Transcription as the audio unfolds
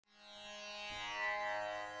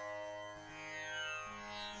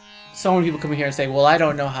So many people come in here and say, well, I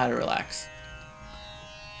don't know how to relax.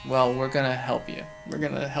 Well, we're gonna help you. We're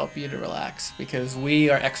gonna help you to relax because we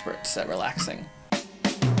are experts at relaxing.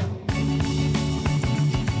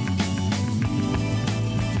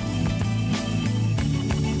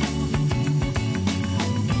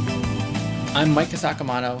 I'm Micah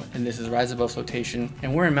Saccomanno, and this is Rise Above Floatation,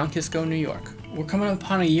 and we're in Mount Kisco, New York. We're coming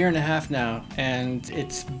upon a year and a half now, and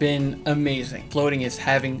it's been amazing. Floating is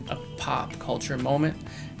having a pop culture moment.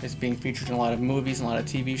 It's being featured in a lot of movies and a lot of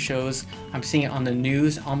TV shows. I'm seeing it on the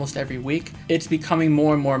news almost every week. It's becoming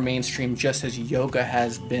more and more mainstream, just as yoga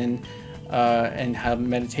has been, and how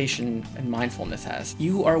meditation and mindfulness has.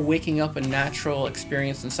 You are waking up a natural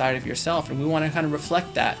experience inside of yourself, and we want to kind of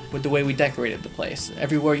reflect that with the way we decorated the place.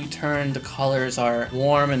 Everywhere you turn, the colors are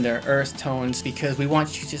warm and they're earth tones because we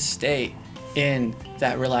want you to stay in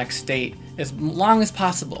that relaxed state as long as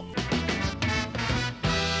possible.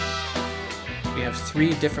 We have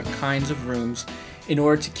 3 different kinds of rooms in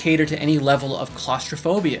order to cater to any level of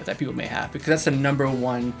claustrophobia that people may have, because that's the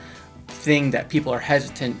 #1 thing that people are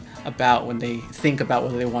hesitant about when they think about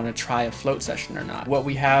whether they want to try a float session or not. What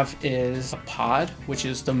we have is a pod, which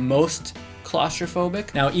is the most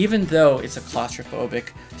claustrophobic. Now, even though it's a claustrophobic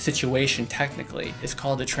situation technically, it's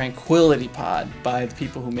called the tranquility pod by the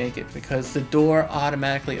people who make it, because the door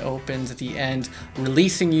automatically opens at the end,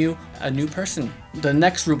 releasing you a new person. The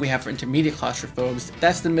next room we have for intermediate claustrophobes,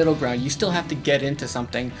 that's the middle ground. You still have to get into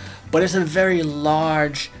something, but it's a very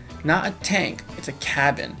large, not a tank, it's a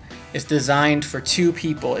cabin. It's designed for 2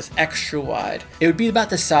 people. It's extra wide. It would be about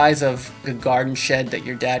the size of a garden shed that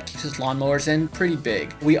your dad keeps his lawnmowers in. Pretty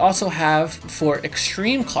big. We also have, for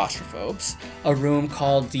extreme claustrophobes, a room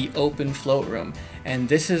called the open float room. And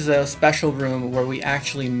this is a special room where we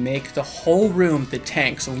actually make the whole room the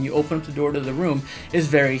tank. So when you open up the door to the room, it's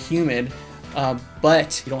very humid.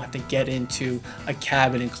 But you don't have to get into a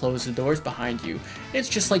cabin and close the doors behind you. It's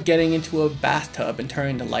just like getting into a bathtub and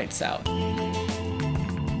turning the lights out.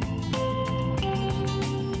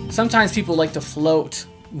 Sometimes people like to float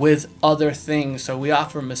with other things, so we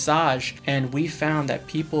offer massage, and we found that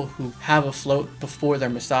people who have a float before their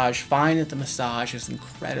massage find that the massage is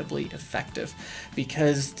incredibly effective,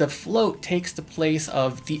 because the float takes the place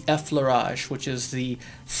of the effleurage, which is the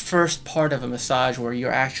first part of a massage where you're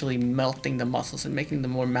actually melting the muscles and making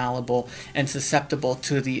them more malleable and susceptible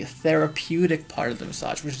to the therapeutic part of the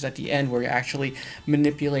massage, which is at the end where you're actually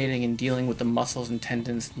manipulating and dealing with the muscles and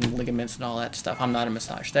tendons and ligaments and all that stuff. I'm not a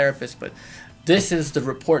massage therapist, but this is the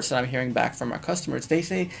reports that I'm hearing back from our customers. They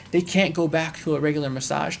say they can't go back to a regular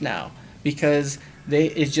massage now because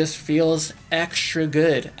it just feels extra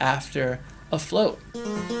good after a float.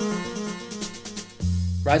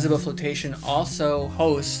 Rise Above Floatation also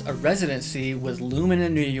hosts a residency with Lumina,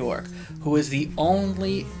 New York, who is the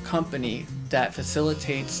only company that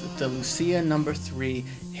facilitates the Lucia #3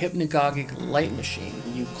 hypnagogic light machine.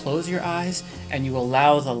 You close your eyes and you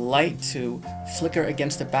allow the light to flicker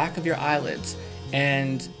against the back of your eyelids,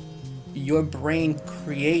 and your brain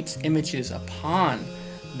creates images upon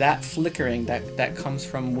that flickering that comes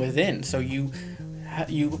from within. So you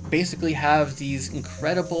basically have these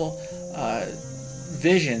incredible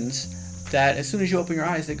visions that as soon as you open your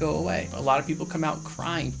eyes, they go away. A lot of people come out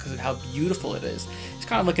crying because of how beautiful it is. It's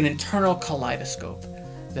kind of like an internal kaleidoscope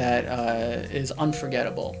that is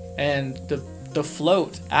unforgettable. And the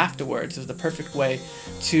float afterwards is the perfect way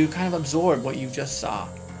to kind of absorb what you just saw.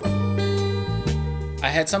 I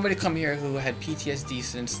had somebody come here who had PTSD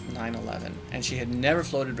since 9/11, and she had never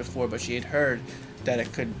floated before, but she had heard that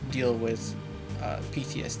it could deal with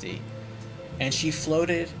PTSD. And she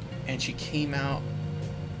floated, and she came out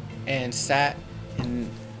and sat in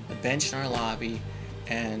the bench in our lobby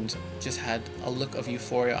and just had a look of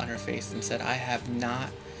euphoria on her face and said, I have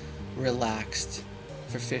not relaxed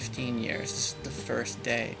for 15 years. This is the first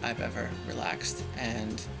day I've ever relaxed.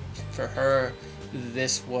 And for her,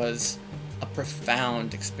 this was a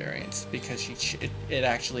profound experience because it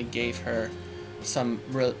actually gave her some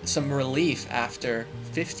relief after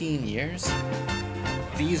 15 years.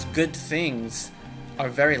 These good things are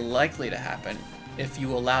very likely to happen if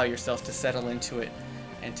you allow yourself to settle into it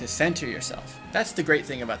and to center yourself. That's the great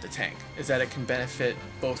thing about the tank, is that it can benefit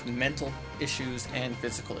both mental issues and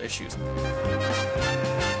physical issues.